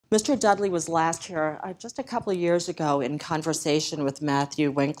Mr. Dudley was last here just a couple of years ago in conversation with Matthew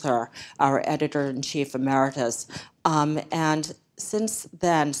Winkler, our editor-in-chief emeritus. And since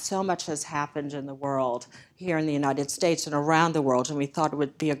then, so much has happened in the world, here in the United States and around the world, and we thought it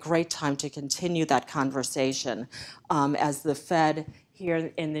would be a great time to continue that conversation as the Fed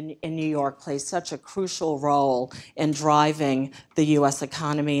here in New York plays such a crucial role in driving the U.S.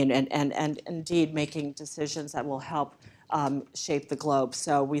 economy and indeed making decisions that will help shape the globe.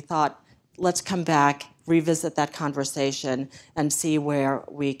 So we thought, let's come back, revisit that conversation, and see where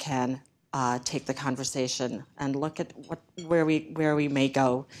we can take the conversation and look at where we may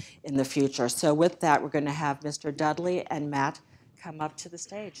go in the future. So with that, we're going to have Mr. Dudley and Matt come up to the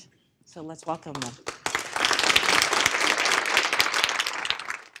stage. So let's welcome them.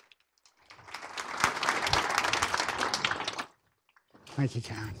 Thank you,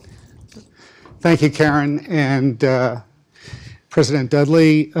 Karen. Thank you, Karen, and President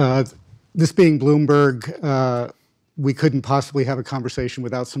Dudley. This being Bloomberg, we couldn't possibly have a conversation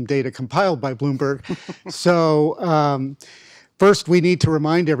without some data compiled by Bloomberg. So first, we need to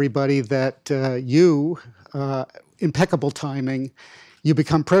remind everybody that impeccable timing, you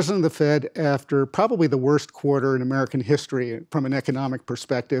become president of the Fed after probably the worst quarter in American history from an economic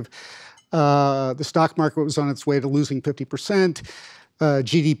perspective. The stock market was on its way to losing 50%.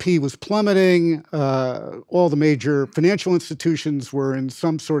 GDP was plummeting. All the major financial institutions were in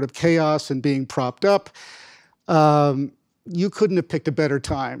some sort of chaos and being propped up. You couldn't have picked a better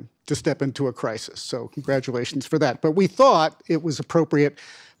time to step into a crisis. So congratulations for that. But we thought it was appropriate.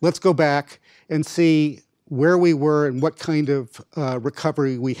 Let's go back and see where we were and what kind of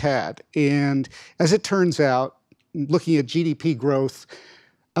recovery we had. And as it turns out, looking at GDP growth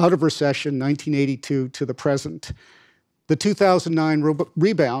out of recession, 1982 to the present, the 2009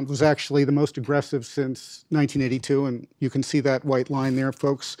 rebound was actually the most aggressive since 1982, and you can see that white line there,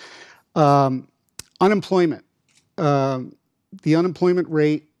 folks. Unemployment. The unemployment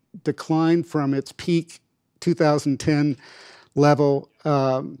rate declined from its peak 2010 level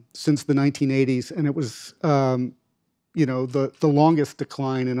since the 1980s, and it was the longest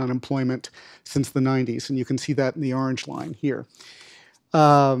decline in unemployment since the 90s, and you can see that in the orange line here.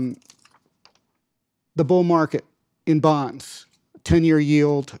 The bull market in bonds, 10-year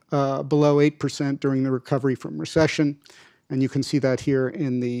yield below 8% during the recovery from recession, and you can see that here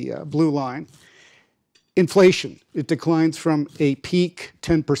in the blue line. Inflation, it declines from a peak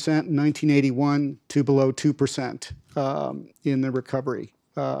 10% in 1981 to below 2% in the recovery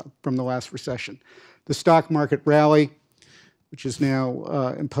from the last recession. The stock market rally, which is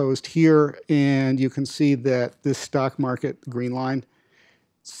now imposed here, and you can see that this stock market, the green line,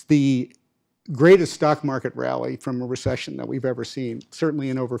 it's the greatest stock market rally from a recession that we've ever seen, certainly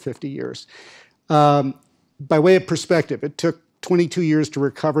in over 50 years. By way of perspective, it took 22 years to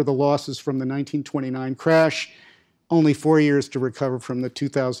recover the losses from the 1929 crash, only 4 years to recover from the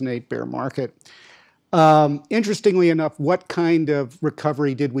 2008 bear market. Interestingly enough, what kind of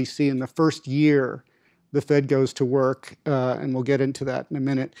recovery did we see in the first year the Fed goes to work? And we'll get into that in a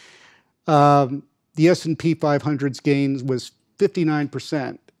minute. The S&P 500's gains was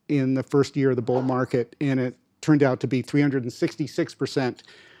 59% in the first year of the bull market, and it turned out to be 366%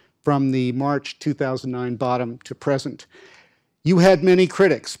 from the March 2009 bottom to present. You had many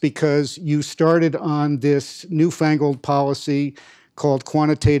critics because you started on this newfangled policy called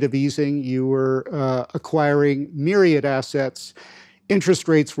quantitative easing. You were acquiring myriad assets. Interest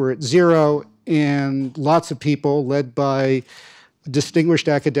rates were at zero, and lots of people, led by distinguished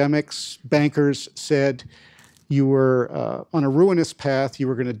academics, bankers, said you were on a ruinous path. You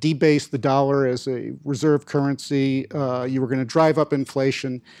were going to debase the dollar as a reserve currency. You were going to drive up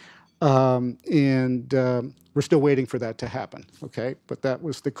inflation. We're still waiting for that to happen, okay? But that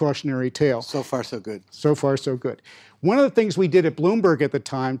was the cautionary tale. So far, so good. So far, so good. One of the things we did at Bloomberg at the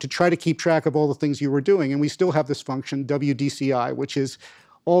time to try to keep track of all the things you were doing, and we still have this function, WDCI, which is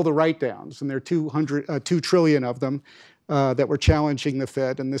all the write-downs, and there are 2 trillion of them that were challenging the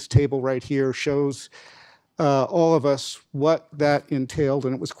Fed, and this table right here shows all of us what that entailed,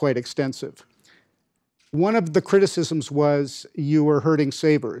 and it was quite extensive. One of the criticisms was you were hurting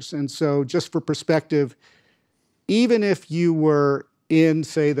savers. And so just for perspective, even if you were in,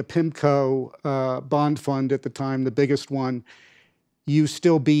 say, the PIMCO bond fund at the time, the biggest one, you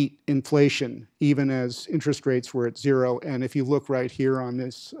still beat inflation, even as interest rates were at zero. And if you look right here on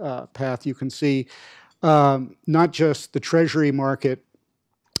this path, you can see not just the Treasury market,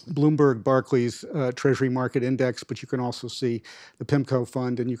 Bloomberg Barclays Treasury Market Index, but you can also see the PIMCO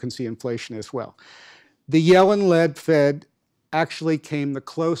fund, and you can see inflation as well. The Yellen-led Fed actually came the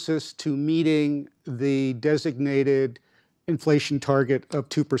closest to meeting the designated inflation target of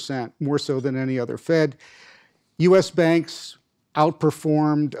 2%, more so than any other Fed. U.S. banks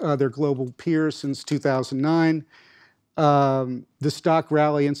outperformed their global peers since 2009. The stock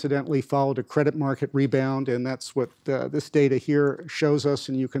rally, incidentally, followed a credit market rebound, and that's what this data here shows us.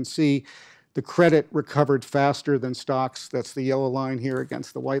 And you can see the credit recovered faster than stocks. That's the yellow line here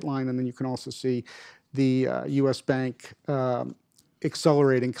against the white line. And then you can also see the U.S. bank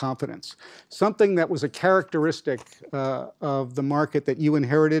accelerating confidence. Something that was a characteristic of the market that you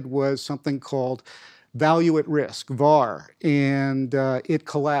inherited was something called value at risk, VAR, and it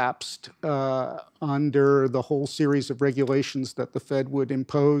collapsed under the whole series of regulations that the Fed would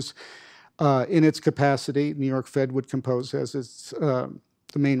impose in its capacity. New York Fed would compose as its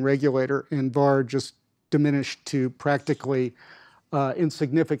the main regulator, and VAR just diminished to practically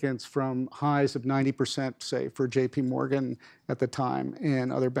insignificance from highs of 90%, say, for JP Morgan at the time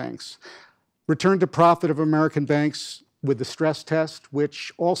and other banks. Return to profit of American banks with the stress test,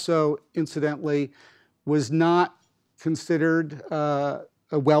 which also, incidentally, was not considered a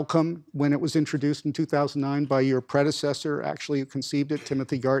welcome when it was introduced in 2009 by your predecessor, actually, who conceived it,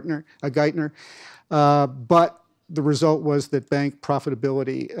 Timothy Geithner. But the result was that bank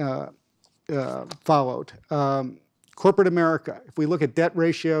profitability followed. Corporate America, if we look at debt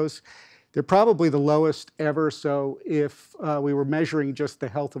ratios, they're probably the lowest ever. So if we were measuring just the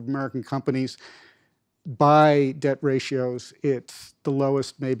health of American companies by debt ratios, it's the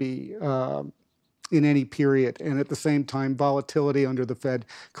lowest maybe in any period. And at the same time, volatility under the Fed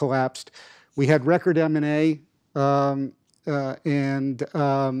collapsed. We had record M&A.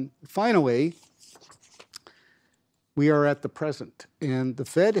 Finally, we are at the present. And the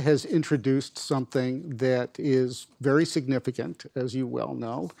Fed has introduced something that is very significant, as you well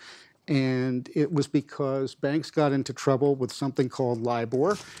know. And it was because banks got into trouble with something called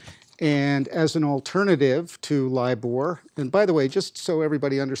LIBOR. And as an alternative to LIBOR, and by the way, just so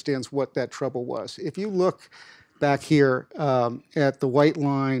everybody understands what that trouble was, if you look back here at the white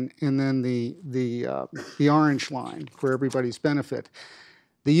line and then the orange line for everybody's benefit,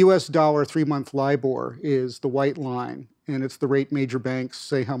 the US dollar 3-month LIBOR is the white line, and it's the rate major banks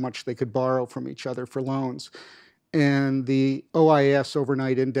say how much they could borrow from each other for loans. And the OIS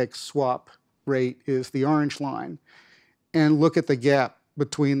overnight index swap rate is the orange line. And look at the gap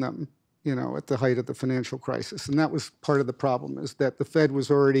between them, you know, at the height of the financial crisis. And that was part of the problem, is that the Fed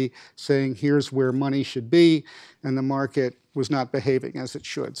was already saying, here's where money should be, and the market was not behaving as it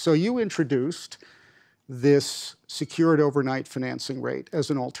should. So you introduced this secured overnight financing rate as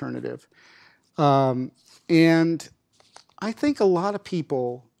an alternative. And I think a lot of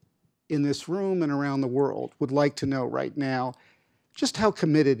people in this room and around the world would like to know right now just how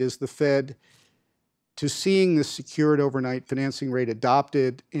committed is the Fed to seeing this secured overnight financing rate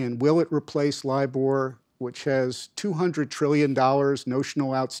adopted, and will it replace LIBOR, which has $200 trillion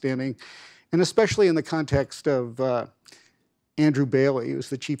notional outstanding, and especially in the context of Andrew Bailey, who's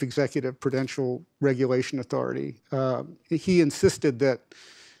the chief executive, Prudential Regulation Authority. He insisted that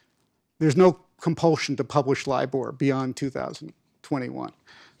there's no compulsion to publish LIBOR beyond 2021.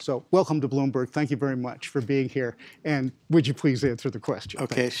 So welcome to Bloomberg. Thank you very much for being here. And would you please answer the question?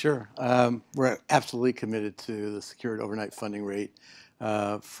 Okay, sure. We're absolutely committed to the secured overnight funding rate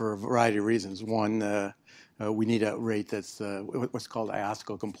for a variety of reasons. One, we need a rate that's what's called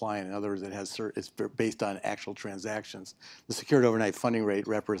IOSCO compliant. In other words, it's based on actual transactions. The secured overnight funding rate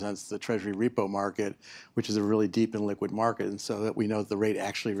represents the Treasury repo market, which is a really deep and liquid market, and so that we know that the rate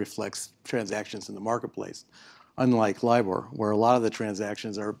actually reflects transactions in the marketplace. Unlike LIBOR, where a lot of the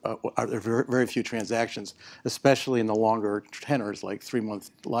transactions are very few transactions, especially in the longer tenors, like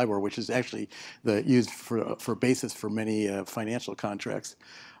 3-month LIBOR, which is actually used for basis for many financial contracts.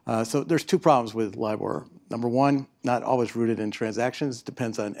 So there's two problems with LIBOR. Number one, not always rooted in transactions,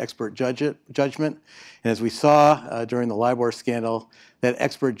 depends on expert judgment. And as we saw during the LIBOR scandal, that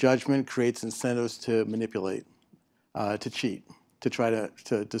expert judgment creates incentives to manipulate, to cheat, to try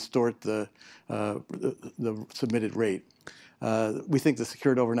to distort the submitted rate. We think the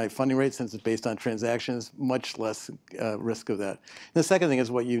secured overnight funding rate, since it's based on transactions, much less risk of that. And the second thing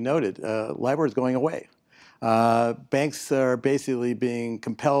is what you noted. LIBOR is going away. Banks are basically being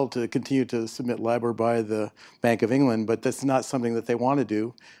compelled to continue to submit LIBOR by the Bank of England, but that's not something that they want to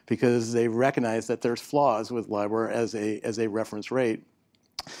do because they recognize that there's flaws with LIBOR as a reference rate.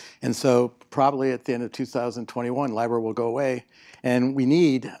 And so probably at the end of 2021, LIBOR will go away, and we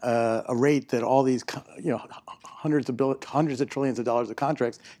need a rate that all these, hundreds of trillions of dollars of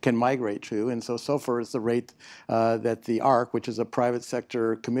contracts can migrate to. And so SOFR is the rate that the ARC, which is a private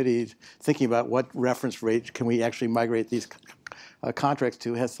sector committee thinking about what reference rate can we actually migrate these contracts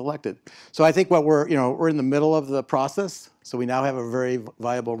to, has selected. So I think what we're in the middle of the process. So we now have a very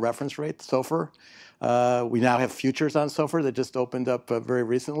viable reference rate, SOFR. We now have futures on SOFR that just opened up very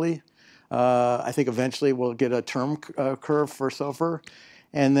recently. I think eventually we'll get a term curve for SOFR.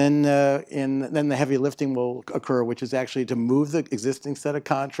 And then, then the heavy lifting will occur, which is actually to move the existing set of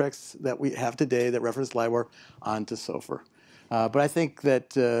contracts that we have today that reference LIBOR onto SOFR. But I think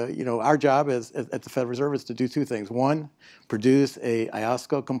that our job at the Federal Reserve is to do two things. One, produce a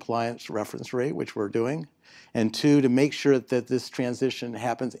IOSCO compliance reference rate, which we're doing. And two, to make sure that this transition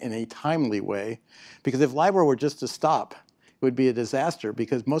happens in a timely way. Because if LIBOR were just to stop, it would be a disaster,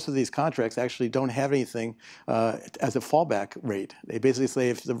 because most of these contracts actually don't have anything as a fallback rate. They basically say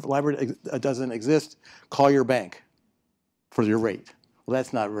if the LIBOR doesn't exist, call your bank for your rate. Well,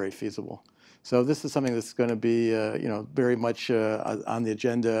 that's not very feasible. So this is something that's going to be, very much on the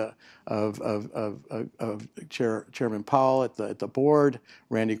agenda of Chairman Powell at the board,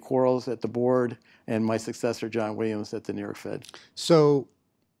 Randy Quarles at the board, and my successor, John Williams, at the New York Fed. So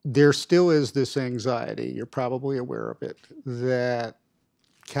there still is this anxiety, you're probably aware of it, that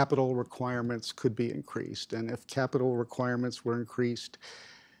capital requirements could be increased. And if capital requirements were increased,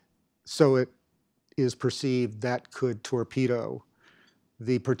 so it is perceived, that could torpedo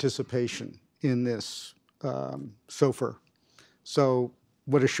the participation in this SOFR. So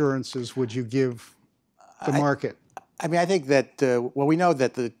what assurances would you give the market? I mean, I think that, well, we know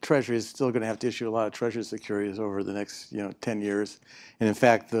that the Treasury is still going to have to issue a lot of Treasury securities over the next, 10 years. And in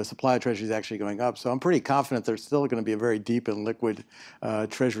fact, the supply of Treasury is actually going up. So I'm pretty confident there's still going to be a very deep and liquid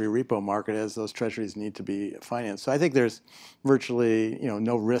Treasury repo market as those Treasuries need to be financed. So I think there's virtually,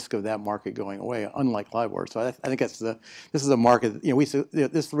 no risk of that market going away, unlike LIBOR. So I think this is a market,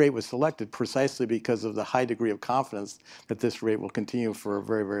 this rate was selected precisely because of the high degree of confidence that this rate will continue for a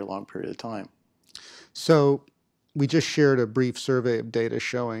very, very long period of time. So we just shared a brief survey of data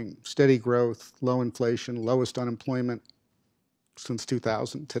showing steady growth, low inflation, lowest unemployment since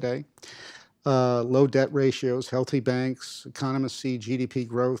 2000 today, low debt ratios, healthy banks. Economists see GDP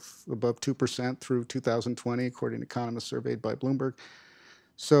growth above 2% through 2020, according to economists surveyed by Bloomberg.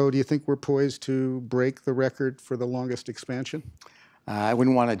 So do you think we're poised to break the record for the longest expansion? I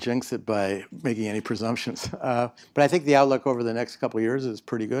wouldn't want to jinx it by making any presumptions. But I think the outlook over the next couple of years is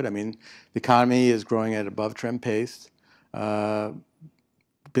pretty good. I mean, the economy is growing at above trend pace.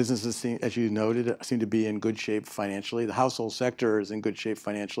 Businesses, as you noted, seem to be in good shape financially. The household sector is in good shape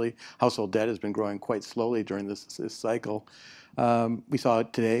financially. Household debt has been growing quite slowly during this cycle. We saw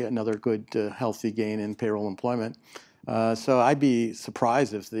today another good, healthy gain in payroll employment. So I'd be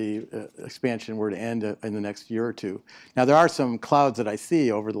surprised if the expansion were to end in the next year or two. Now, there are some clouds that I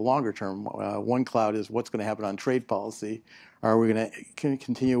see over the longer term. One cloud is what's going to happen on trade policy. Are we going to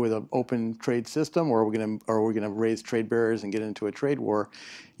continue with an open trade system, or are we going to raise trade barriers and get into a trade war?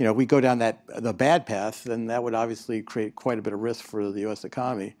 If we go down the bad path, then that would obviously create quite a bit of risk for the U.S.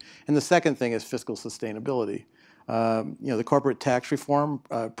 economy. And the second thing is fiscal sustainability. The corporate tax reform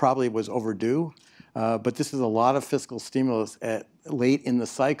probably was overdue. But this is a lot of fiscal stimulus late in the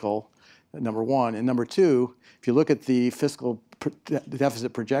cycle, number one. And number two, if you look at the fiscal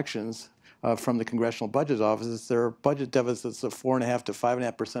deficit projections from the Congressional Budget Office, there are budget deficits of 4.5% to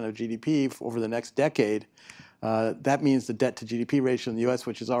 5.5% of GDP over the next decade. That means the debt to GDP ratio in the U.S.,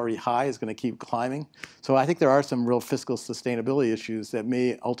 which is already high, is going to keep climbing. So I think there are some real fiscal sustainability issues that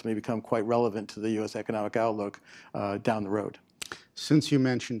may ultimately become quite relevant to the U.S. economic outlook down the road. Since you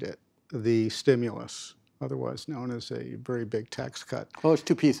mentioned it, the stimulus, otherwise known as a very big tax cut. Well, there's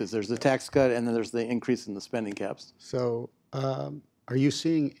two pieces. There's the tax cut, and then there's the increase in the spending caps. So are you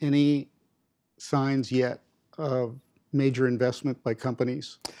seeing any signs yet of major investment by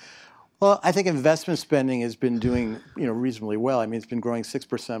companies? Well, I think investment spending has been doing reasonably well. I mean, it's been growing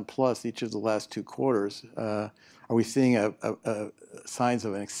 6% plus each of the last 2 quarters. Are we seeing signs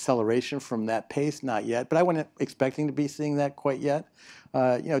of an acceleration from that pace? Not yet, but I wasn't expecting to be seeing that quite yet.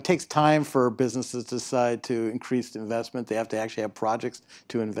 It takes time for businesses to decide to increase investment. They have to actually have projects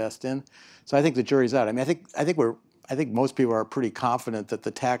to invest in. So I think the jury's out. I mean, I think most people are pretty confident that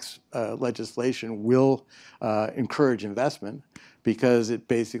the tax legislation will encourage investment, because it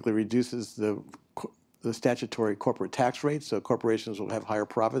basically reduces the statutory corporate tax rate. So corporations will have higher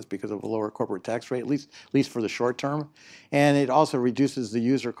profits because of a lower corporate tax rate, at least for the short term. And it also reduces the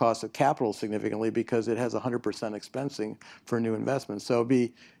user cost of capital significantly, because it has 100% expensing for new investments. So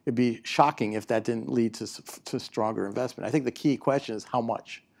it'd be shocking if that didn't lead to stronger investment. I think the key question is how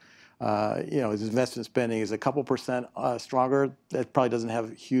much. His investment spending is a couple percent stronger. That probably doesn't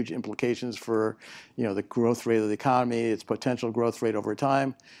have huge implications for, the growth rate of the economy, its potential growth rate over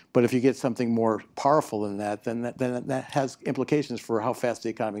time. But if you get something more powerful than that, then that has implications for how fast the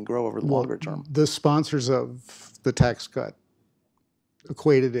economy can grow over the longer term. The sponsors of the tax cut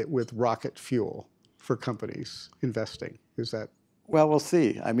equated it with rocket fuel for companies investing. Is that? Well, we'll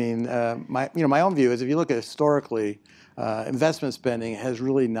see. I mean, my own view is if you look at historically, investment spending has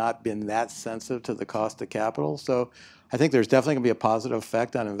really not been that sensitive to the cost of capital. So I think there's definitely going to be a positive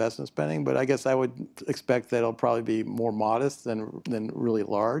effect on investment spending, but I guess I would expect that it'll probably be more modest than really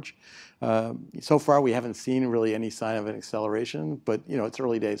large. So far, we haven't seen really any sign of an acceleration, but it's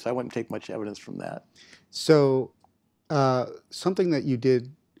early days, so I wouldn't take much evidence from that. So something that you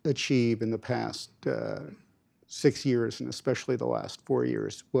did achieve in the past 6 years, and especially the last 4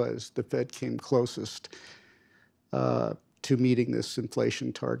 years, was the Fed came closest to meeting this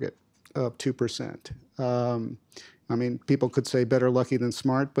inflation target of 2%. I mean, people could say better lucky than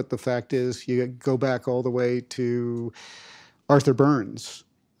smart, but the fact is you go back all the way to Arthur Burns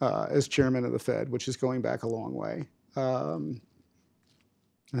as chairman of the Fed, which is going back a long way.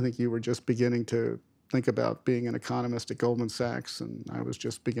 I think you were just beginning to think about being an economist at Goldman Sachs, and I was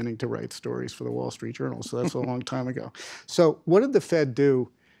just beginning to write stories for the Wall Street Journal, so that's a long time ago. So what did the Fed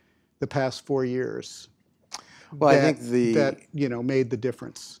do the past 4 years? Well, I think that made the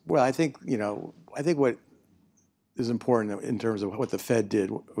difference. Well, I think what is important in terms of what the Fed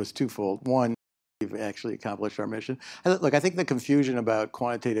did was twofold. One, we've actually accomplished our mission. Look, I think the confusion about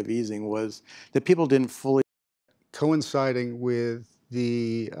quantitative easing was that people didn't fully coinciding with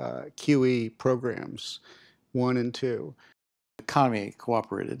the QE programs 1 and 2. The economy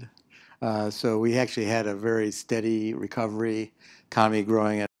cooperated, so we actually had a very steady recovery. Economy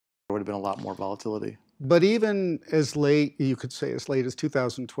growing, there would have been a lot more volatility. But even as late, you could say as late as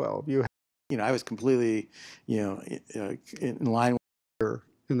 2012, I was completely, in line with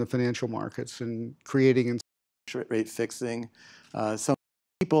in the financial markets and creating interest rate fixing. Some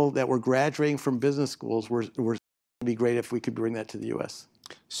people that were graduating from business schools were be great if we could bring that to the U.S.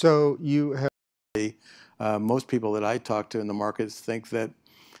 So you have most people that I talk to in the markets think that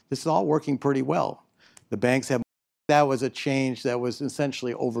this is all working pretty well. The banks have. That was a change that was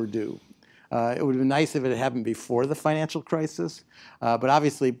essentially overdue. It would have been nice if it had happened before the financial crisis, but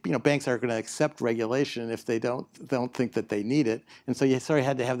obviously, banks aren't going to accept regulation if they don't think that they need it. And so you sort of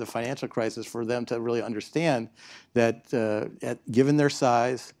had to have the financial crisis for them to really understand that, given their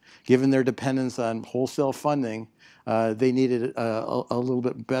size, given their dependence on wholesale funding, they needed a little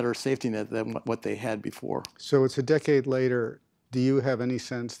bit better safety net than what they had before. So it's a decade later. Do you have any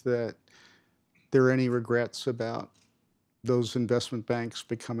sense that there are any regrets about those investment banks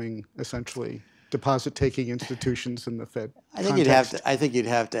becoming essentially deposit-taking institutions in the Fed I think you'd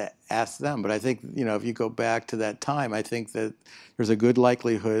have to ask them, but I think if you go back to that time, I think that there's a good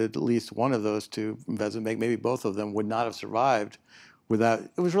likelihood at least one of those two investment banks, maybe both of them, would not have survived without.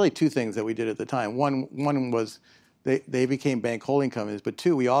 It was really two things that we did at the time. One was they became bank holding companies, but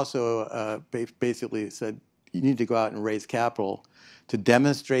two, we also basically said you need to go out and raise capital to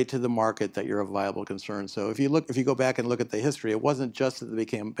demonstrate to the market that you're a viable concern. So if you go back and look at the history, it wasn't just that they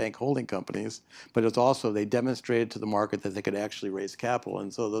became bank holding companies, but it's also they demonstrated to the market that they could actually raise capital.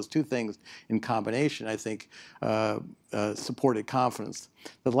 And so those two things in combination, I think, supported confidence.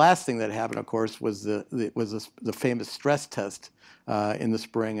 The last thing that happened, of course, was the famous stress test in the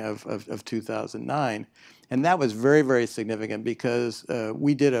spring of 2009. And that was very, very significant because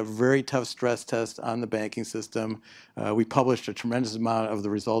we did a very tough stress test on the banking system. We published a tremendous amount of the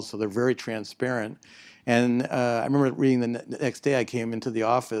results, so they're very transparent. And I remember reading the next day I came into the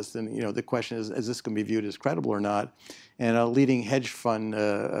office, and the question is this going to be viewed as credible or not? And a leading hedge fund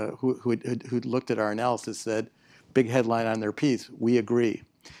who'd looked at our analysis said, big headline on their piece, "We agree."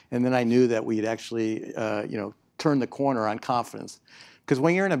 And then I knew that we'd actually turned the corner on confidence. Because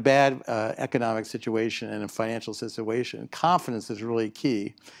when you're in a bad economic situation and a financial situation, confidence is really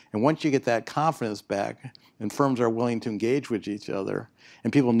key. And once you get that confidence back, and firms are willing to engage with each other,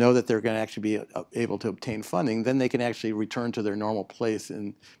 and people know that they're going to actually be able to obtain funding, then they can actually return to their normal place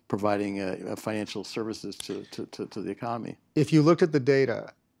in providing financial services to the economy. If you looked at the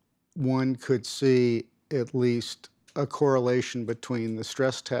data, one could see at least a correlation between the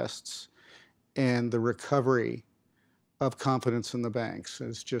stress tests and the recovery of confidence in the banks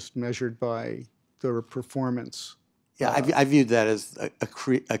as just measured by their performance. Yeah, I viewed that as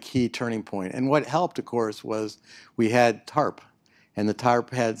a key turning point. And what helped, of course, was we had TARP. and the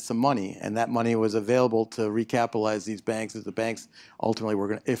TARP had some money, and that money was available to recapitalize these banks if the banks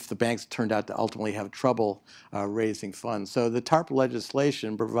ultimately if the banks turned out to ultimately have trouble raising funds. So the TARP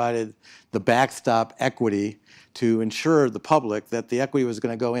legislation provided the backstop equity to ensure the public that the equity was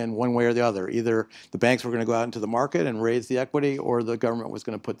going to go in one way or the other. Either the banks were going to go out into the market and raise the equity, or the government was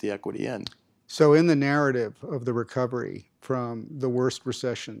going to put the equity in. So in the narrative of the recovery from the worst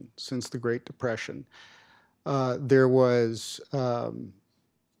recession since the Great Depression, there was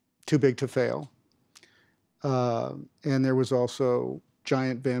Too Big to Fail, and there was also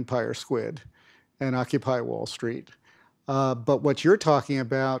Giant Vampire Squid and Occupy Wall Street. But what you're talking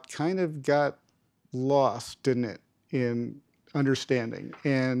about kind of got lost, didn't it, in understanding?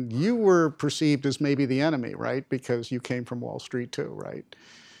 And you were perceived as maybe the enemy, right? Because you came from Wall Street too, right?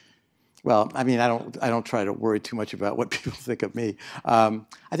 Well, I mean, I don't try to worry too much about what people think of me. I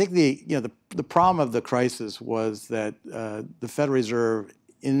think the problem of the crisis was that the Federal Reserve,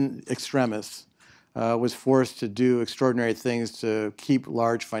 in extremis, was forced to do extraordinary things to keep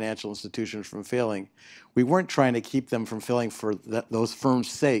large financial institutions from failing. We weren't trying to keep them from failing for those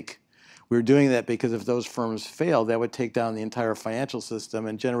firms' sake. We were doing that because if those firms failed, that would take down the entire financial system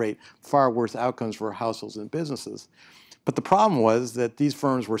and generate far worse outcomes for households and businesses. But the problem was that these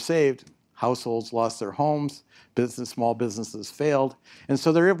firms were saved, households lost their homes, small businesses failed, and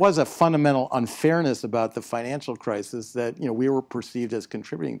so there was a fundamental unfairness about the financial crisis that we were perceived as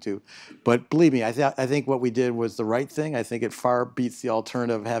contributing to. But believe me, I think what we did was the right thing. I think it far beats the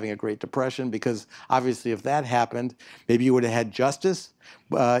alternative of having a Great Depression, because obviously if that happened, maybe you would have had justice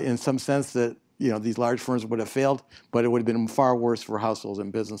in some sense that these large firms would have failed, but it would have been far worse for households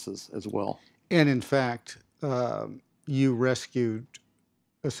and businesses as well. And in fact, you rescued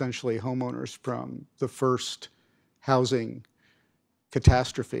essentially homeowners from the first housing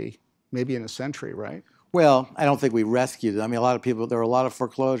catastrophe, maybe in a century, right? Well, I don't think we rescued it. I mean, there were a lot of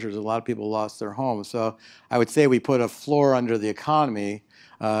foreclosures. A lot of people lost their homes. So I would say we put a floor under the economy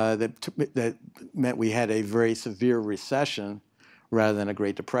that meant we had a very severe recession rather than a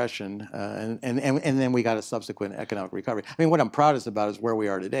Great Depression, and then we got a subsequent economic recovery. I mean, what I'm proudest about is where we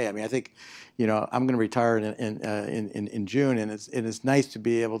are today. I mean, I think, I'm going to retire in June, and it's nice to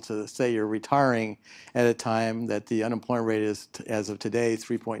be able to say you're retiring at a time that the unemployment rate is, as of today,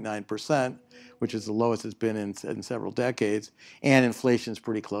 3.9%, which is the lowest it's been in several decades, and inflation is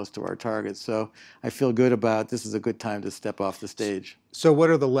pretty close to our target. So I feel good about this is a good time to step off the stage. So what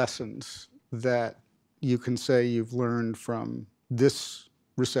are the lessons that you can say you've learned from this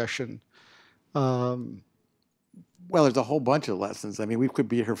recession? Well, there's a whole bunch of lessons. I mean, we could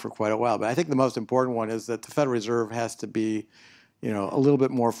be here for quite a while, but I think the most important one is that the Federal Reserve has to be, a little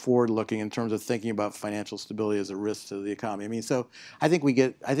bit more forward-looking in terms of thinking about financial stability as a risk to the economy. I mean, so I think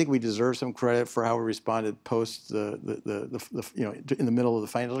we deserve some credit for how we responded post in the middle of the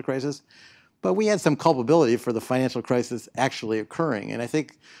financial crisis. But we had some culpability for the financial crisis actually occurring. And I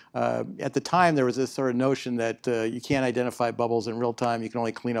think at the time there was this sort of notion that you can't identify bubbles in real time, you can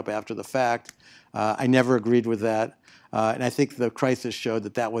only clean up after the fact. I never agreed with that. And I think the crisis showed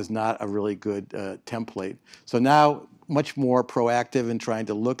that that was not a really good template. So now, much more proactive in trying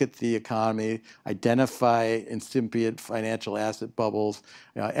to look at the economy, identify incipient financial asset bubbles.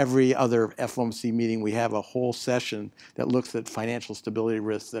 Every other FOMC meeting, we have a whole session that looks at financial stability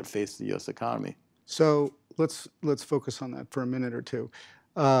risks that face the U.S. economy. So let's focus on that for a minute or two.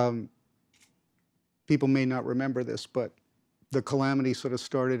 People may not remember this, but the calamity sort of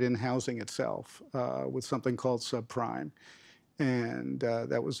started in housing itself with something called subprime. And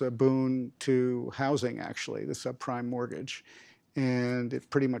that was a boon to housing, actually, the subprime mortgage. And it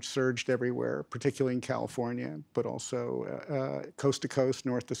pretty much surged everywhere, particularly in California, but also coast to coast,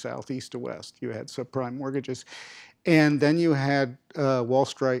 north to south, east to west. You had subprime mortgages. And then you had Wall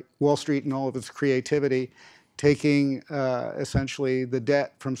Street and all of its creativity taking essentially the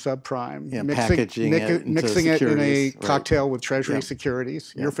debt from subprime, mixing it in a cocktail with Treasury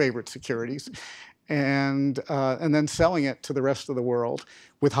securities, your favorite securities, and then selling it to the rest of the world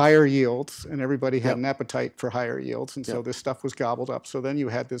with higher yields, and everybody had an appetite for higher yields, and so this stuff was gobbled up. So then you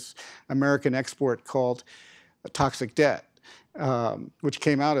had this American export called toxic debt, which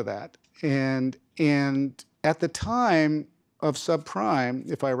came out of that. And at the time of subprime,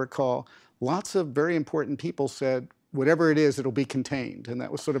 if I recall, lots of very important people said, whatever it is, it'll be contained. And that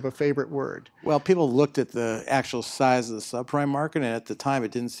was sort of a favorite word. Well, people looked at the actual size of the subprime market, and at the time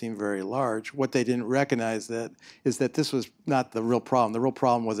it didn't seem very large. What they didn't recognize is that this was not the real problem. The real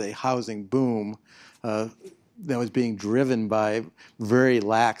problem was a housing boom that was being driven by very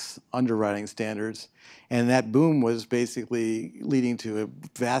lax underwriting standards. And that boom was basically leading to a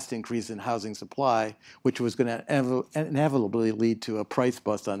vast increase in housing supply, which was going to inevitably lead to a price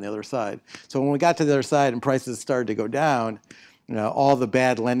bust on the other side. So when we got to the other side and prices started to go down, all the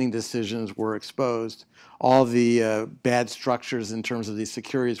bad lending decisions were exposed. All the bad structures in terms of these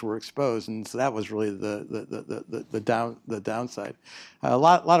securities were exposed, and so that was really the downside. A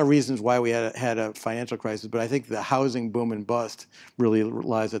lot of reasons why we had a financial crisis, but I think the housing boom and bust really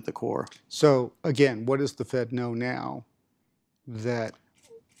lies at the core. So again, what does the Fed know now that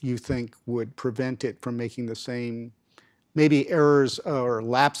you think would prevent it from making the same maybe errors or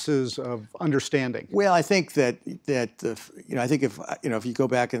lapses of understanding? Well, I think that I think if you go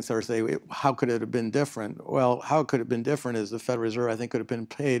back and sort of say how could it have been different? Well, how it could have been different is the Federal Reserve, I think, could have been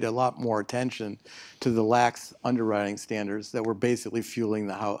paid a lot more attention to the lax underwriting standards that were basically fueling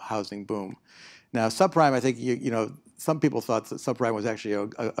the housing boom. Now, subprime, I think some people thought that subprime was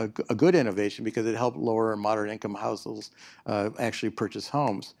actually a good innovation because it helped lower and moderate income households actually purchase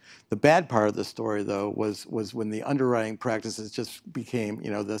homes. The bad part of the story, though, was when the underwriting practices just became,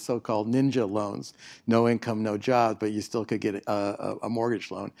 the so-called ninja loans, no income, no job, but you still could get a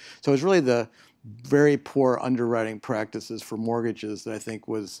mortgage loan. So it's really the very poor underwriting practices for mortgages that I think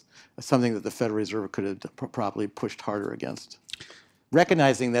was something that the Federal Reserve could have probably pushed harder against.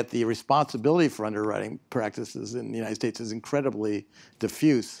 Recognizing that the responsibility for underwriting practices in the United States is incredibly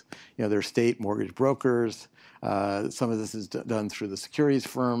diffuse. There are state mortgage brokers. Some of this is done through the securities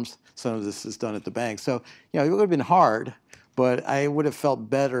firms. Some of this is done at the banks. So, it would have been hard, but I would have felt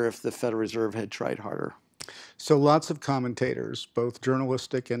better if the Federal Reserve had tried harder. So lots of commentators, both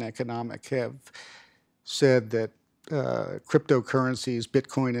journalistic and economic, have said that cryptocurrencies,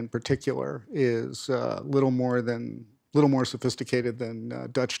 Bitcoin in particular, is little more sophisticated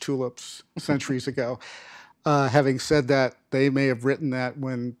than Dutch tulips centuries ago. Having said that, they may have written that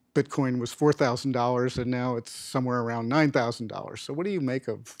when Bitcoin was $4,000 and now it's somewhere around $9,000. So what do you make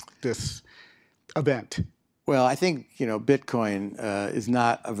of this event? Well, I think Bitcoin is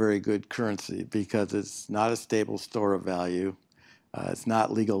not a very good currency because it's not a stable store of value. It's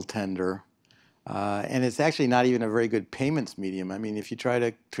not legal tender. And it's actually not even a very good payments medium. I mean, if you try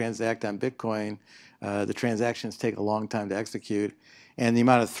to transact on Bitcoin, the transactions take a long time to execute. And the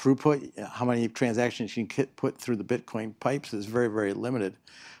amount of throughput, how many transactions you can put through the Bitcoin pipes is very, very limited.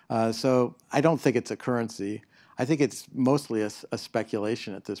 So I don't think it's a currency. I think it's mostly a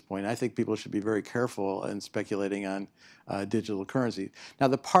speculation at this point. I think people should be very careful in speculating on digital currency. Now,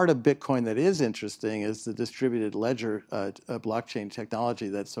 the part of Bitcoin that is interesting is the distributed ledger blockchain technology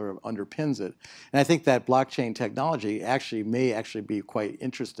that sort of underpins it. And I think that blockchain technology may actually be quite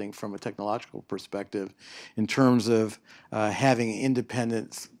interesting from a technological perspective in terms of having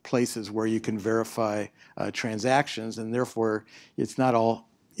independent places where you can verify transactions, and therefore it's not all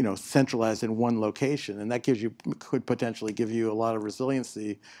centralized in one location, and that could potentially give you a lot of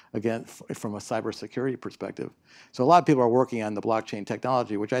resiliency, again, from a cybersecurity perspective. So a lot of people are working on the blockchain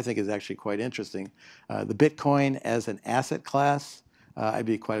technology, which I think is actually quite interesting. The Bitcoin as an asset class, I'd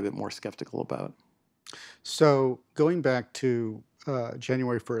be quite a bit more skeptical about. So going back to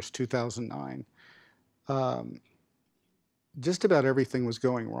January 1st, 2009, just about everything was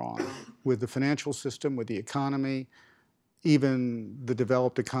going wrong with the financial system, with the economy, even the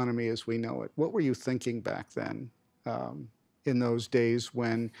developed economy as we know it. What were you thinking back then in those days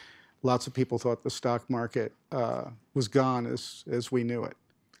when lots of people thought the stock market was gone as we knew it?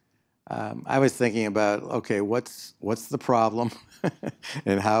 I was thinking about, okay, what's the problem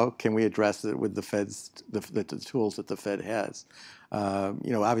and how can we address it with the tools that the Fed has?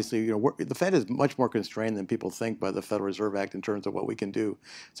 Obviously, the Fed is much more constrained than people think by the Federal Reserve Act in terms of what we can do.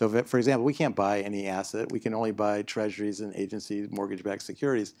 So, for example, we can't buy any asset. We can only buy treasuries and agency mortgage-backed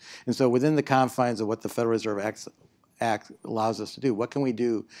securities. And so within the confines of what the Federal Reserve Act allows us to do, what can we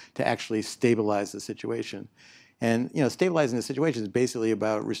do to actually stabilize the situation? And stabilizing the situation is basically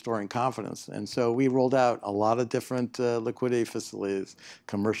about restoring confidence. And so we rolled out a lot of different liquidity facilities,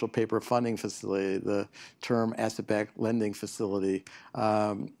 commercial paper funding facility, the term asset-backed lending facility.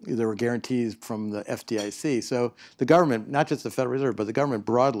 There were guarantees from the FDIC. So the government, not just the Federal Reserve, but the government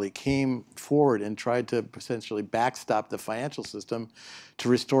broadly came forward and tried to essentially backstop the financial system to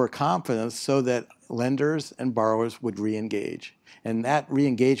restore confidence so that lenders and borrowers would re-engage. And that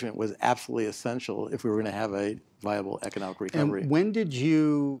re-engagement was absolutely essential if we were going to have a viable economic recovery. And when did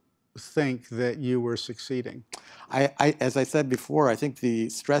you think that you were succeeding? As I said before, I think the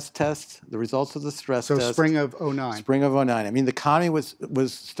stress test, the results of the stress test. So spring of 09. Spring of 09. I mean, the economy was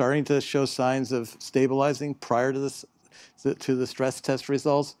starting to show signs of stabilizing prior to this to the stress test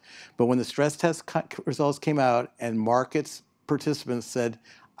results. But when the stress test results came out and markets participants said,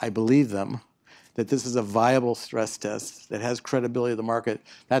 I believe them, that this is a viable stress test that has credibility of the market,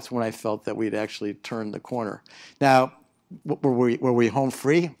 that's when I felt that we'd actually turned the corner. Now, were we home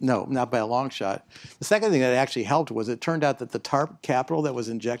free? No, not by a long shot. The second thing that actually helped was it turned out that the TARP capital that was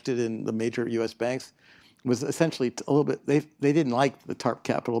injected in the major U.S. banks was essentially a little bit, they didn't like the TARP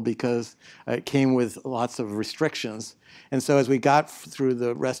capital because it came with lots of restrictions. And so as we got through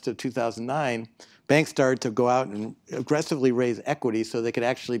the rest of 2009, banks started to go out and aggressively raise equity so they could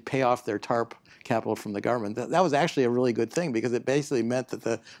actually pay off their TARP capital from the government. That was actually a really good thing because it basically meant that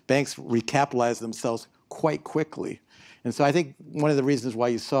the banks recapitalized themselves quite quickly. And so I think one of the reasons why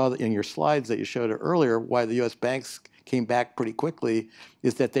you saw in your slides that you showed earlier why the U.S. banks came back pretty quickly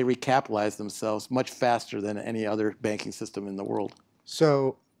is that they recapitalized themselves much faster than any other banking system in the world.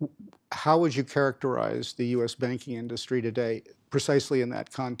 So how would you characterize the U.S. banking industry today, precisely in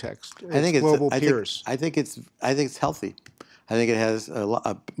that context? I think global peers. I think it's healthy. I think it has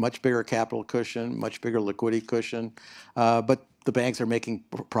a much bigger capital cushion, much bigger liquidity cushion, but the banks are making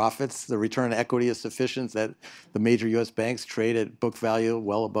profits. The return on equity is sufficient that the major U.S. banks trade at book value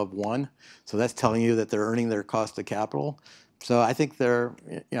well above 1. So that's telling you that they're earning their cost of capital. So I think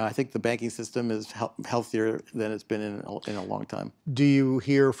I think the banking system is healthier than it's been in a long time. Do you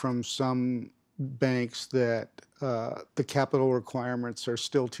hear from some banks that the capital requirements are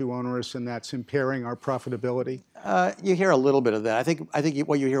still too onerous and that's impairing our profitability? You hear a little bit of that. I think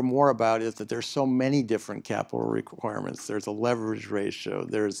what you hear more about is that there's so many different capital requirements. There's a leverage ratio.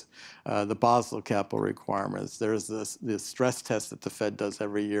 There's the Basel capital requirements. There's the stress test that the Fed does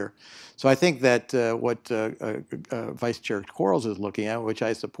every year. So I think that what Vice Chair Quarles is looking at, which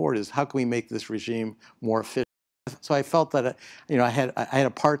I support, is how can we make this regime more efficient? So I felt that I had a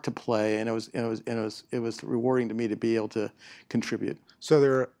part to play, and it was rewarding to me to be able to contribute. So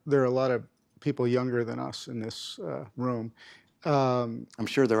there are a lot of people younger than us in this room. I'm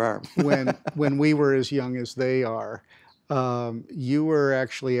sure there are. when we were as young as they are, you were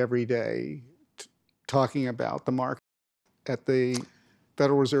actually every day talking about the market at the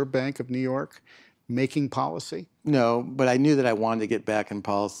Federal Reserve Bank of New York, making policy. No, but I knew that I wanted to get back in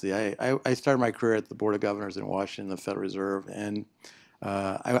policy. I started my career at the Board of Governors in Washington, the Federal Reserve, and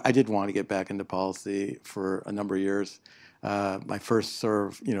I did want to get back into policy for a number of years. My first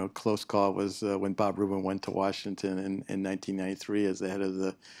sort of close call was when Bob Rubin went to Washington in 1993 as the head of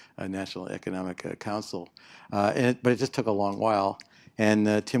the National Economic Council, but it just took a long while. And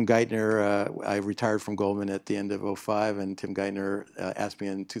Tim Geithner, I retired from Goldman at the end of 2005, and Tim Geithner asked me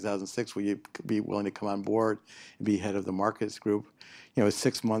in 2006, will you be willing to come on board and be head of the markets group? It was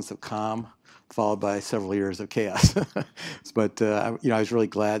 6 months of calm, followed by several years of chaos. But I was really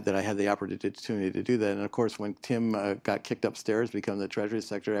glad that I had the opportunity to do that. And of course, when Tim got kicked upstairs to become the Treasury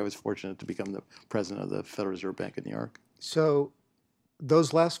Secretary, I was fortunate to become the president of the Federal Reserve Bank of New York. So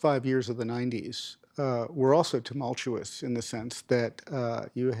those last 5 years of the 90s were also tumultuous in the sense that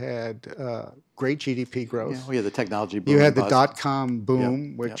you had great GDP growth. Yeah, we had the technology boom. You had the dot-com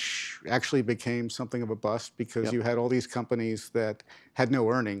boom, which actually became something of a bust because you had all these companies that had no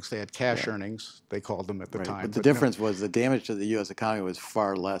earnings. They had cash earnings, they called them at the time. But the difference was the damage to the U.S. economy was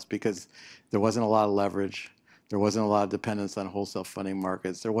far less because there wasn't a lot of leverage. There wasn't a lot of dependence on wholesale funding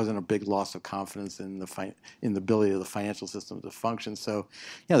markets. There wasn't a big loss of confidence in the ability of the financial system to function. So,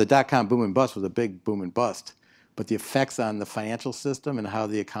 the dot-com boom and bust was a big boom and bust, but the effects on the financial system and how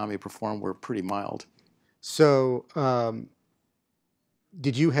the economy performed were pretty mild. So,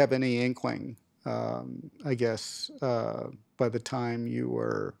 did you have any inkling, I guess, by the time you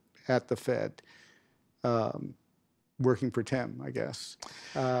were at the Fed, working for Tim, I guess,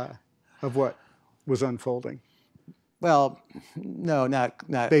 of what was unfolding? Well, no, not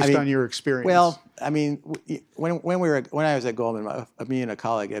based on your experience. Well, I mean, when I was at Goldman, me and a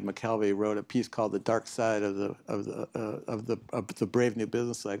colleague, Ed McKelvey, wrote a piece called "The Dark Side of the Brave New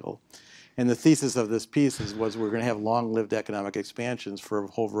Business Cycle," and the thesis of this piece was we're going to have long-lived economic expansions for a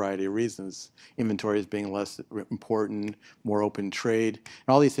whole variety of reasons. Inventories being less important, more open trade, and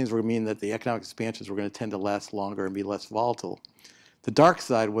all these things were going to mean that the economic expansions were going to tend to last longer and be less volatile. The dark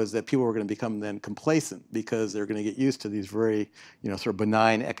side was that people were going to become then complacent because they're going to get used to these very, sort of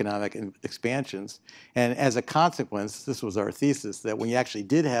benign economic expansions. And as a consequence, this was our thesis, that when you actually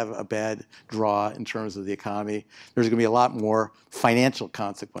did have a bad draw in terms of the economy, there's going to be a lot more financial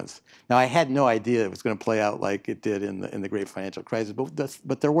consequence. Now, I had no idea it was going to play out like it did in the great financial crisis,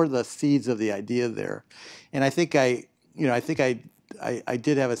 but there were the seeds of the idea there. And I think I I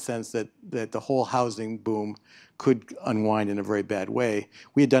did have a sense that the whole housing boom could unwind in a very bad way.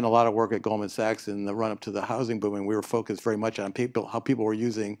 We had done a lot of work at Goldman Sachs in the run-up to the housing boom, and we were focused very much on how people were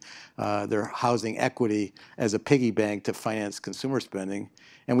using their housing equity as a piggy bank to finance consumer spending.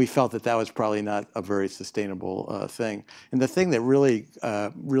 And we felt that that was probably not a very sustainable thing. And the thing that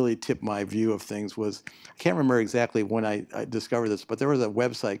really tipped my view of things was, I can't remember exactly when I discovered this, but there was a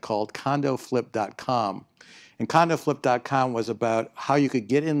website called condoflip.com. And condoflip.com was about how you could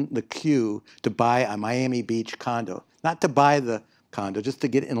get in the queue to buy a Miami Beach condo. Not to buy the condo, just to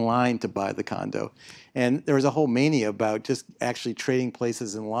get in line to buy the condo. And there was a whole mania about just actually trading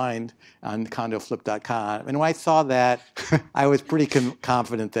places in line on condoflip.com. And when I saw that, I was pretty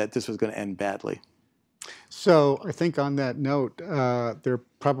confident that this was going to end badly. So I think on that note, there are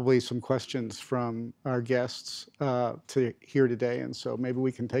probably some questions from our guests to hear today. And so maybe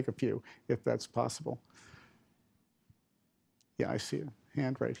we can take a few if that's possible. Yeah, I see a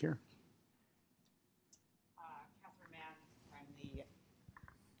hand right here.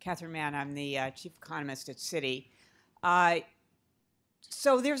 Catherine Mann, I'm the chief economist at Citi.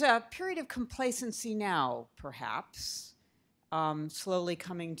 So there's a period of complacency now, perhaps, slowly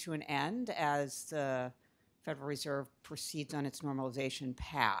coming to an end as the Federal Reserve proceeds on its normalization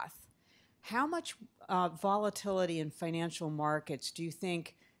path. How much volatility in financial markets do you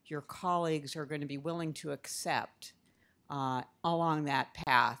think your colleagues are going to be willing to accept along that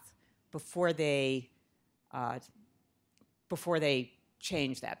path before they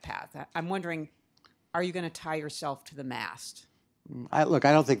change that path? I'm wondering, are you going to tie yourself to the mast? Look,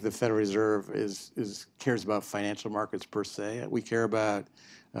 I don't think the Federal Reserve cares about financial markets per se. We care about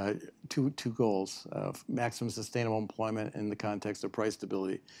two goals: maximum sustainable employment in the context of price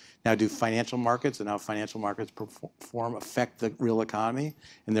stability. Now, do financial markets and how financial markets perform affect the real economy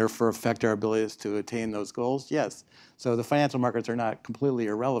and therefore affect our abilities to attain those goals? Yes. So the financial markets are not completely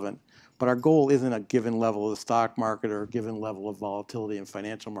irrelevant. But our goal isn't a given level of the stock market or a given level of volatility in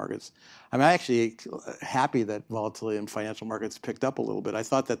financial markets. I'm actually happy that volatility in financial markets picked up a little bit. I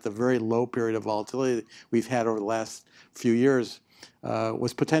thought that the very low period of volatility we've had over the last few years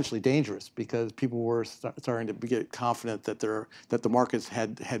was potentially dangerous because people were starting to get confident that the markets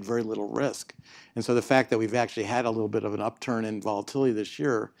had very little risk. And so the fact that we've actually had a little bit of an upturn in volatility this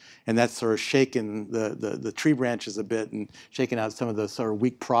year, and that's sort of shaken the tree branches a bit and shaken out some of the sort of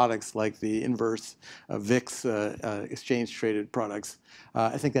weak products like the inverse VIX exchange traded products,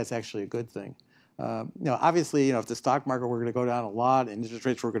 I think that's actually a good thing. Obviously, if the stock market were going to go down a lot and interest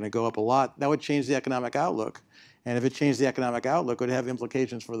rates were going to go up a lot, that would change the economic outlook. And if it changed the economic outlook, it would have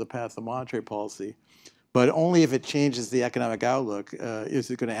implications for the path of monetary policy. But only if it changes the economic outlook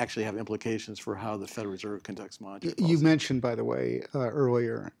is it going to actually have implications for how the Federal Reserve conducts monetary policy. You mentioned, by the way,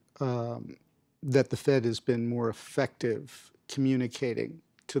 earlier that the Fed has been more effective communicating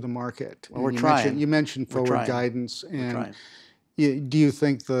to the market. Well, we're trying. You mentioned forward guidance. And do you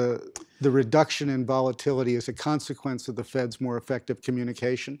think the reduction in volatility is a consequence of the Fed's more effective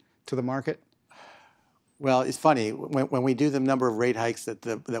communication to the market? Well, it's funny, when we do the number of rate hikes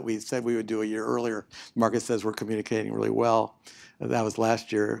that we said we would do a year earlier, the market says we're communicating really well. That was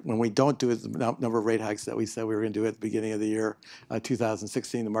last year. When we don't do the number of rate hikes that we said we were going to do at the beginning of the year,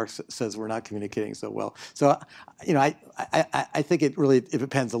 2016, the market says we're not communicating so well. So, I think it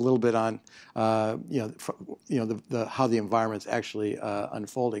depends a little bit on, how the environment's actually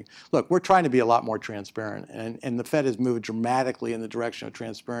unfolding. Look, we're trying to be a lot more transparent, and the Fed has moved dramatically in the direction of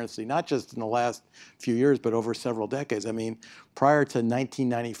transparency, not just in the last few years, but over several decades. I mean, prior to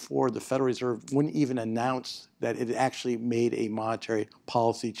 1994, the Federal Reserve wouldn't even announce that it actually made a monetary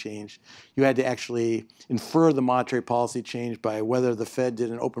policy change. You had to actually infer the monetary policy change by whether the Fed did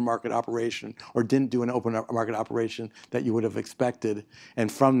an open market operation or didn't do an open market operation that you would have expected.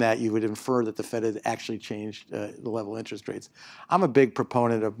 And from that, you would infer that the Fed had actually changed the level of interest rates. I'm a big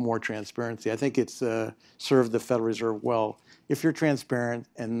proponent of more transparency. I think it's served the Federal Reserve well. If you're transparent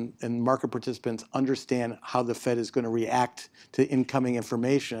and market participants understand how the Fed is going to react to incoming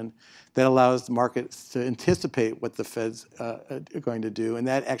information, that allows the markets to anticipate what the Fed's going to do, and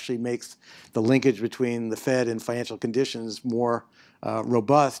that actually makes the linkage between the Fed and financial conditions more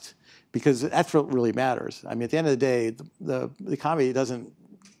robust, because that's what really matters. I mean, at the end of the day, the economy doesn't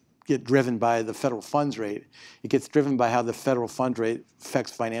get driven by the federal funds rate. It gets driven by how the federal funds rate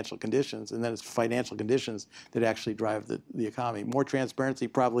affects financial conditions, and then it's financial conditions that actually drive the economy. More transparency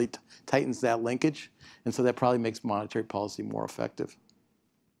probably tightens that linkage, and so that probably makes monetary policy more effective.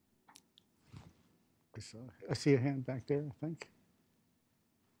 I see a hand back there, I think.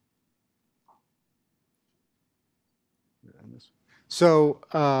 So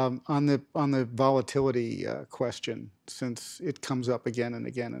on the volatility question, since it comes up again and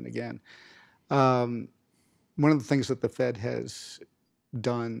again and again, one of the things that the Fed has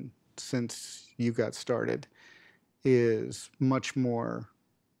done since you got started is much more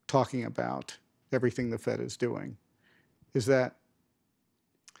talking about everything the Fed is doing. Is that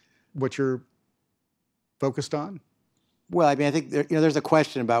what you're focused on? Well, I mean, I think there's a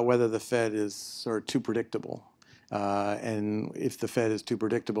question about whether the Fed is sort of too predictable. And if the Fed is too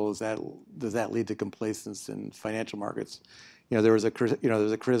predictable, does that lead to complacency in financial markets? There was a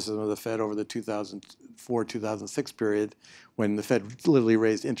criticism of the Fed over the 2004-2006 period when the Fed literally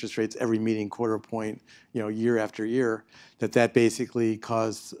raised interest rates every meeting, quarter point, year after year. That basically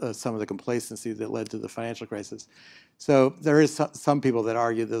caused some of the complacency that led to the financial crisis. So there is some people that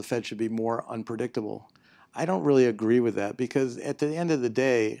argue that the Fed should be more unpredictable. I don't really agree with that because at the end of the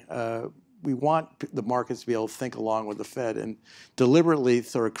day, we want the markets to be able to think along with the Fed and deliberately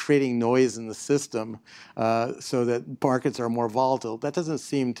sort of creating noise in the system so that markets are more volatile. That doesn't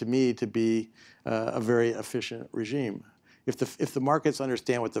seem to me to be a very efficient regime. If the markets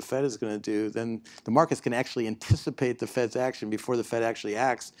understand what the Fed is going to do, then the markets can actually anticipate the Fed's action before the Fed actually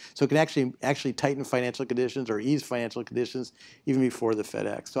acts. So it can actually tighten financial conditions or ease financial conditions even before the Fed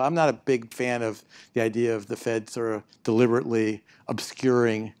acts. So I'm not a big fan of the idea of the Fed sort of deliberately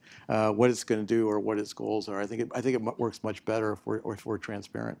obscuring what it's going to do or what its goals are. I think it works much better if we're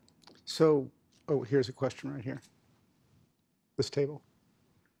transparent. So, here's a question right here. This table.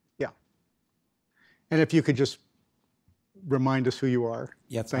 Yeah. And if you could just remind us who you are.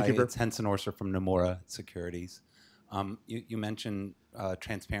 Yes, Thank you. It's Henson Orser from Nomura Securities. You mentioned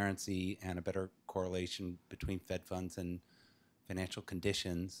transparency and a better correlation between Fed funds and financial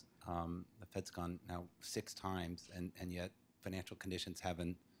conditions. The Fed's gone now 6 times, and yet financial conditions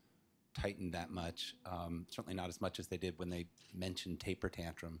haven't tightened that much, certainly not as much as they did when they mentioned taper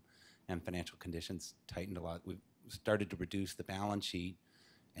tantrum, and financial conditions tightened a lot. We've started to reduce the balance sheet,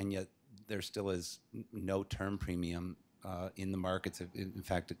 and yet there still is no term premium in the markets. In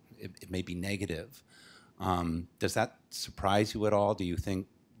fact, it may be negative. Does that surprise you at all? Do you think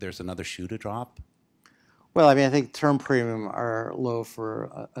there's another shoe to drop? Well, I mean, I think term premium are low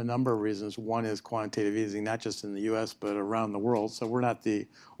for a number of reasons. One is quantitative easing, not just in the U.S. but around the world. So we're not the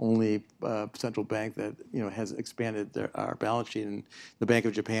only central bank that has expanded our balance sheet. And the Bank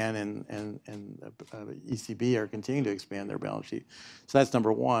of Japan and ECB are continuing to expand their balance sheet. So that's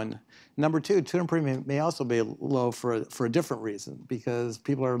number one. Number two, term premium may also be low for a different reason because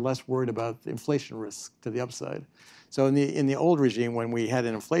people are less worried about the inflation risk to the upside. So in the old regime, when we had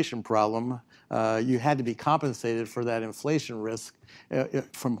an inflation problem, you had to be compensated for that inflation risk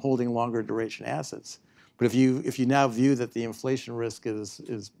from holding longer duration assets. But if you now view that the inflation risk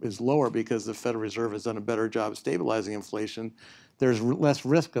is lower because the Federal Reserve has done a better job stabilizing inflation, there's less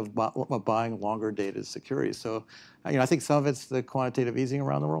risk of buying longer dated securities. So I think some of it's the quantitative easing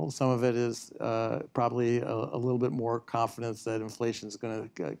around the world. Some of it is probably a little bit more confidence that inflation is going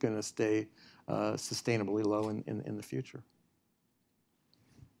to stay sustainably low in the future.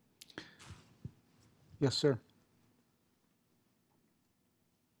 Yes, sir.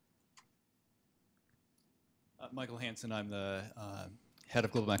 Michael Hansen, I'm the head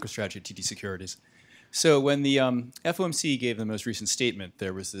of global macro strategy at TD Securities. So when the FOMC gave the most recent statement,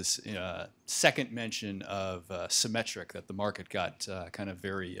 there was this second mention of symmetric that the market got kind of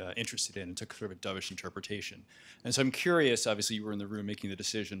very interested in and took sort of a dovish interpretation. And so I'm curious, obviously you were in the room making the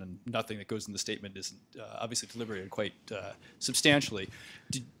decision and nothing that goes in the statement isn't obviously deliberated quite substantially.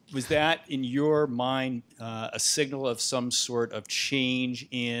 Was that, in your mind, a signal of some sort of change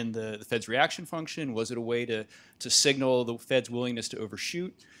in the Fed's reaction function? Was it a way to signal the Fed's willingness to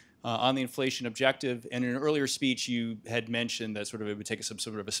overshoot on the inflation objective? And in an earlier speech, you had mentioned that sort of it would take some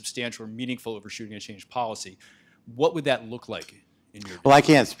sort of a substantial or meaningful overshooting and change policy. What would that look like in your? Well, I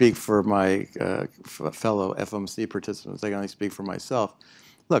can't speak for my fellow FOMC participants. I can only speak for myself.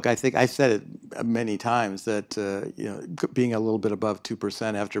 Look, I think I said it many times that being a little bit above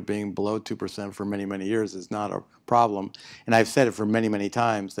 2% after being below 2% for many, many years is not a problem. And I've said it for many, many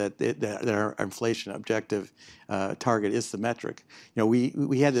times that our inflation objective target is symmetric.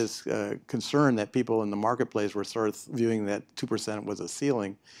 We had this concern that people in the marketplace were sort of viewing that 2% was a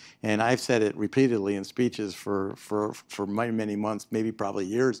ceiling. And I've said it repeatedly in speeches for many, many months, maybe probably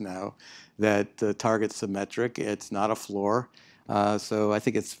years now, that the target's symmetric. It's not a floor. So I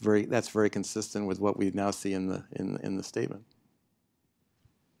think that's very consistent with what we now see in the statement.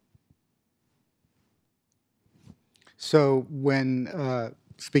 So when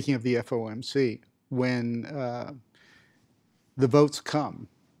speaking of the FOMC, when the votes come,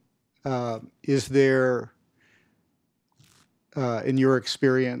 is there in your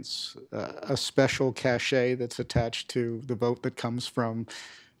experience, a special cachet that's attached to the vote that comes from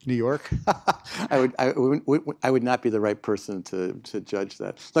New York? I would not be the right person to judge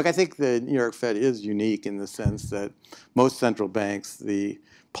that. Look, I think the New York Fed is unique in the sense that most central banks, the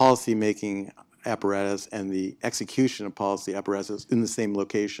policy-making apparatus and the execution of policy apparatus is in the same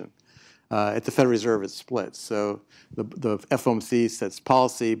location. At the Federal Reserve, it's split. So the FOMC sets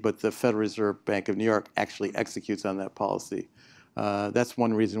policy, but the Federal Reserve Bank of New York actually executes on that policy. That's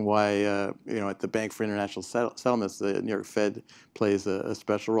one reason why, at the Bank for International Settlements, the New York Fed plays a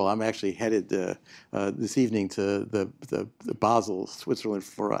special role. I'm actually headed this evening to the Basel, Switzerland,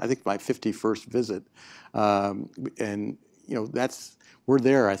 for I think my 51st visit, and we're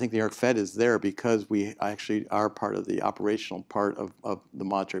there. I think the New York Fed is there because we actually are part of the operational part of the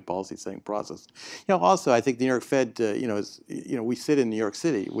monetary policy setting process. Also, I think the New York Fed, we sit in New York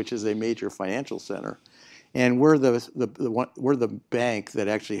City, which is a major financial center. And we're the bank that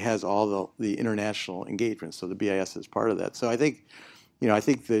actually has all the international engagement. So the BIS is part of that. So I think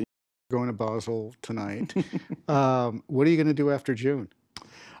the going to Basel tonight. What are you going to do after June?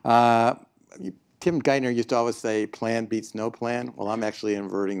 Tim Geithner used to always say, "Plan beats no plan." Well, I'm actually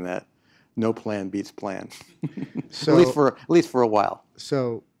inverting that. No plan beats plan. So, at least for a while.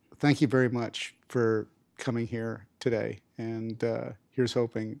 So thank you very much for coming here today. And here's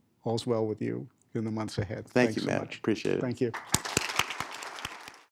hoping all's well with you in the months ahead. Thank you, so Matt. much. Appreciate it. Thank you.